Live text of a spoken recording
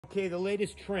Okay, the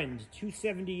latest trend,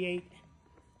 278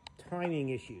 timing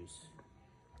issues.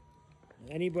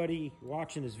 Anybody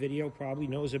watching this video probably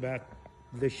knows about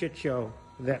the shit show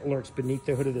that lurks beneath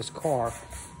the hood of this car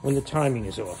when the timing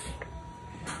is off.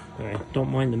 All right, don't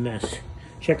mind the mess.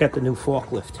 Check out the new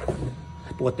forklift.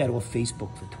 I bought that off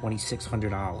Facebook for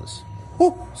 $2,600.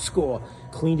 Whoo, score.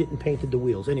 Cleaned it and painted the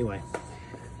wheels. Anyway,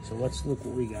 so let's look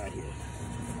what we got here.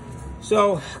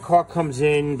 So, car comes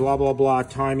in, blah, blah, blah,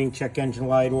 timing, check engine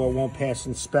light, oil won't pass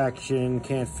inspection,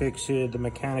 can't fix it. The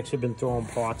mechanics have been throwing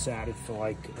parts at it for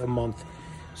like a month.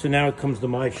 So now it comes to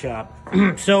my shop.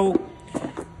 So,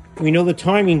 we know the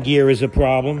timing gear is a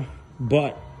problem,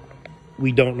 but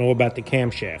we don't know about the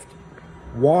camshaft.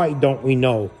 Why don't we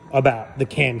know about the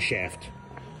camshaft?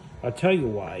 I'll tell you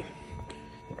why.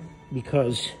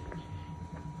 Because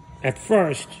at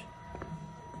first,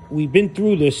 we've been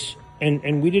through this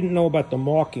and we didn't know about the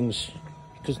markings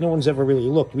because no one's ever really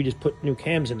looked. We just put new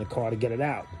cams in the car to get it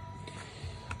out.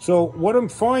 So what I'm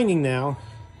finding now,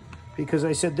 because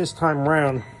I said this time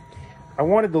around, I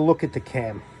wanted to look at the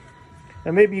cam.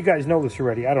 And maybe you guys know this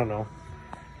already, I don't know.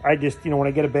 I just, when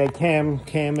I get a bad cam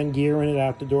and gear in it,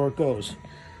 out the door it goes.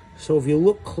 So if you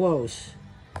look close,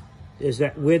 there's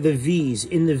that where the V's,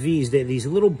 in the V's, there are these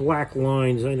little black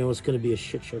lines. I know it's going to be a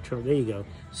shit show. There you go.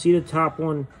 See the top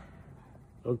one?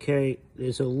 Okay,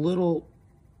 there's a little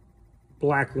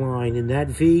black line in that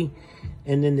V,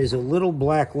 and then there's a little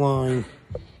black line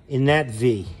in that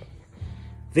V.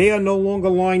 They are no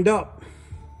longer lined up.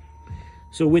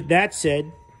 So with that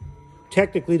said,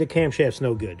 technically the camshaft's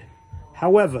no good.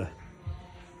 However,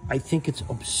 I think it's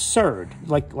absurd,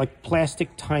 like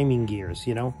plastic timing gears,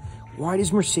 Why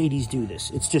does Mercedes do this?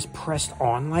 It's just pressed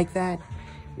on like that?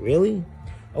 Really?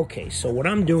 Okay, so what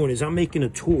I'm doing is I'm making a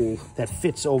tool that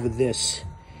fits over this.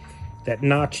 That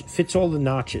notch fits all the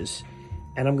notches,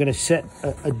 and I'm going to set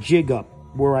a jig up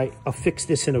where I affix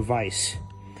this in a vise,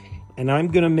 and I'm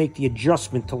going to make the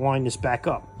adjustment to line this back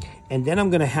up, and then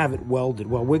I'm going to have it welded.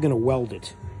 Well, we're going to weld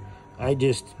it.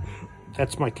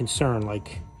 That's my concern.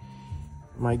 Like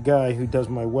my guy who does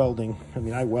my welding,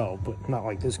 I weld, but not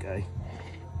like this guy,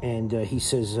 and he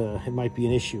says it might be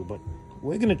an issue, but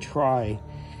we're going to try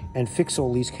and fix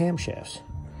all these camshafts,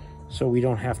 so we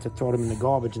don't have to throw them in the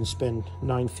garbage and spend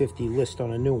 $950 list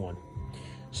on a new one.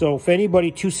 So if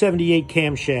anybody, 278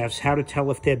 camshafts, how to tell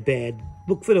if they're bad,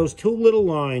 look for those two little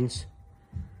lines,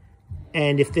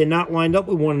 and if they're not lined up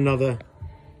with one another,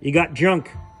 you got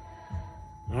junk.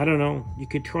 I don't know, you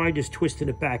could try just twisting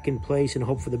it back in place and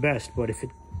hope for the best, but if it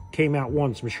came out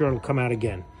once, I'm sure it'll come out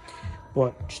again.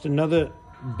 But just another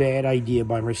bad idea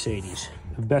by Mercedes.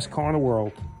 The best car in the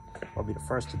world. I'll be the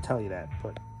first to tell you that,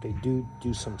 but they do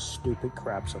some stupid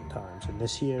crap sometimes, and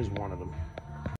this here is one of them.